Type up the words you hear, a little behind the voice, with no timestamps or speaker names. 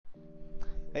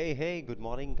Hey, good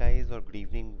morning, guys, or good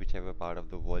evening, whichever part of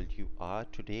the world you are.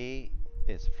 Today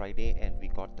is Friday, and we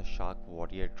got the Shark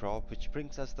Warrior drop, which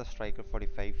brings us the Striker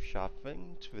 45 Sharp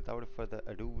Wind. Without further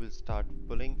ado, we'll start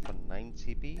pulling for 9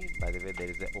 CP. By the way, there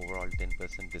is an overall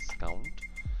 10% discount.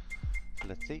 So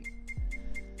let's see.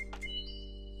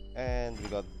 And we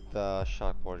got the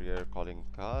Shark Warrior calling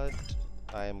card.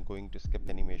 I am going to skip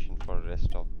animation for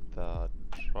rest of the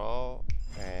draw.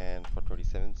 And for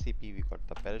 27 CP we got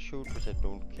the parachute, which I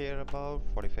don't care about.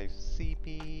 45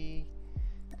 CP.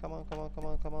 Come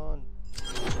on.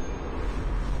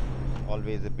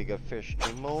 Always a bigger fish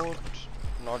emote.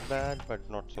 Not bad, but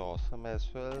not so awesome as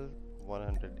well.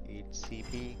 108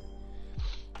 CP.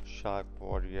 Shark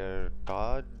Warrior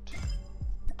card.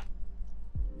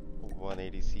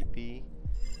 180 CP.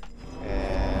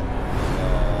 And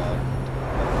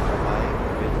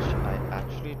which I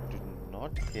actually do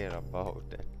not care about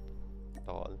at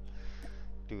all.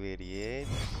 288.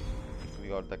 We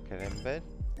got the Karembet.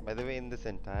 By the way, in this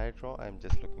entire draw, I'm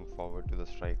just looking forward to the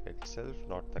striker itself,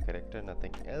 not the character,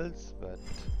 nothing else. But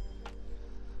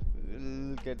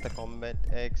we'll get the Combat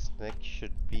X. Next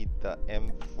should be the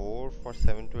M4 for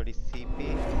 720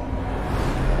 CP.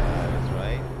 That's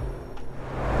right.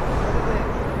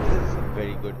 This is a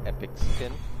very good epic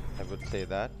skin, I would say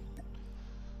that.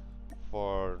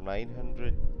 For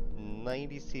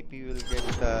 990 CP, we'll get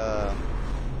the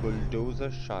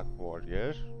Bulldozer Shark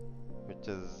Warrior, which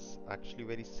is actually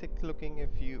very sick looking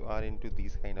if you are into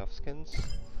these kind of skins.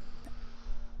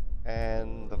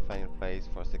 And the final price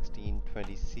for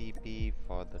 1620 CP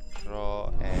for the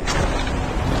draw and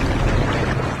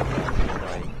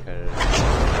striker.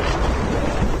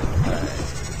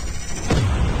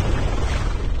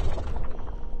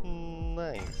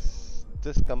 Nice.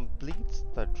 This completes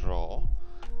the draw,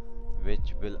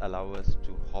 which will allow us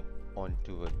to hop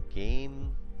onto a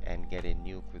game and get a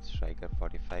nuke with Striker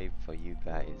 45 for you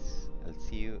guys. I'll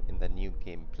see you in the new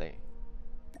gameplay.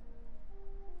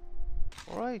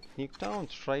 Alright, nuke down,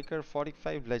 Striker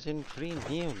 45 legendary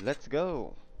new, let's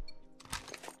go!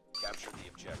 Capture the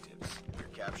objectives. We're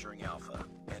capturing Alpha.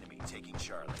 Enemy taking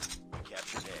Charlie. We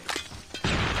captured A.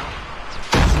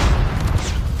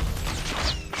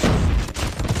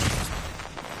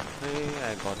 Hey,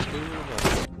 I got two,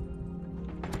 but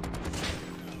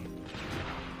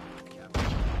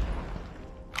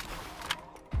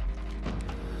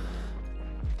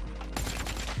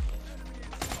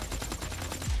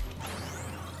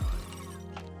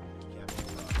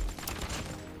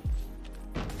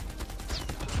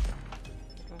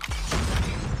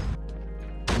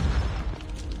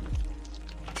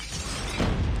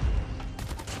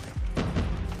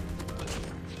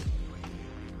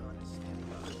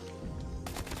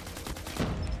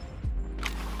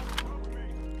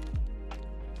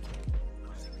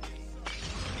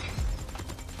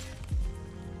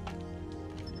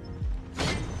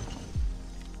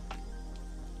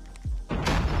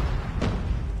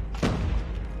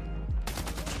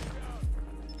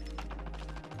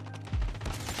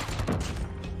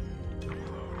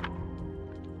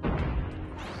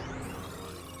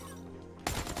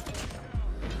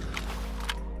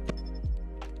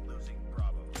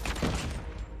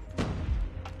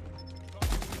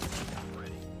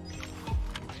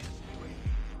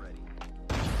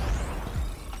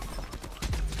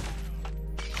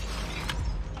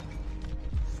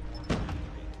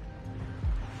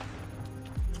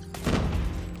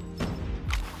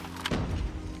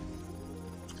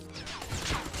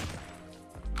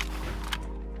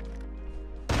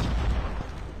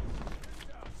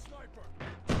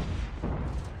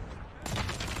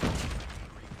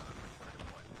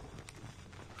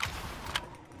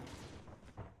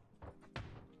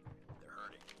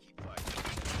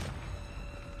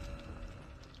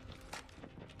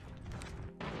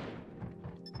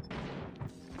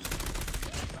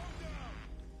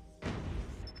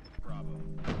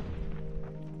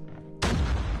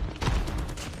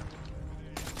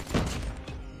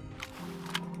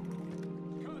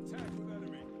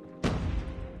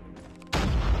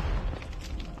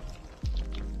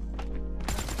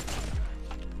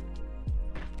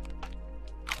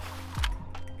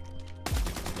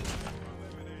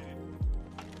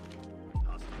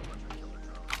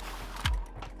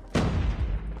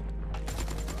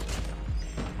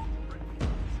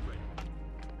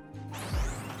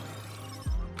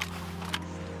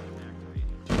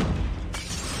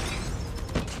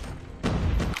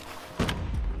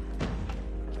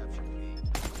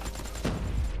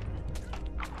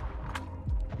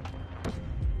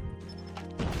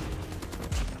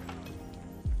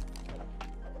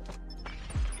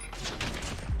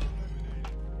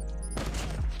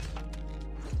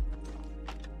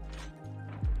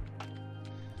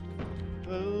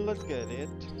Let's get it.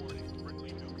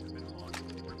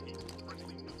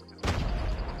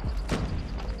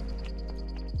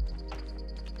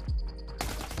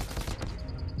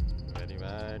 Very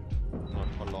bad. Not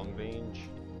for long range.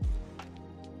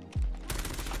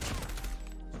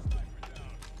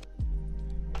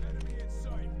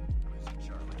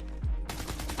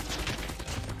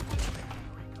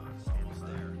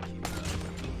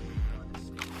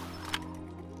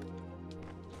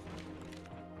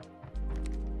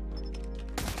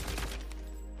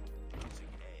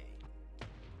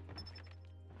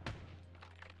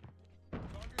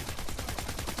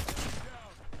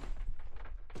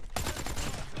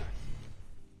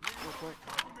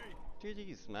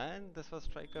 GG's, man, this was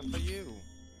Striker for you.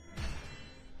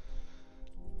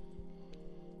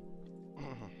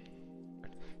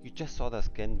 You just saw the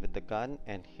skin with the gun,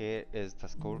 and here is the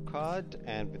scorecard.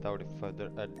 And without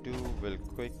further ado, we'll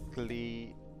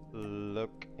quickly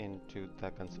look into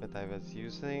the gunsmith I was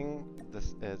using.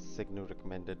 This is Signu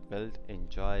recommended build.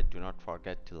 Enjoy. Do not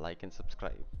forget to like and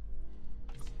subscribe.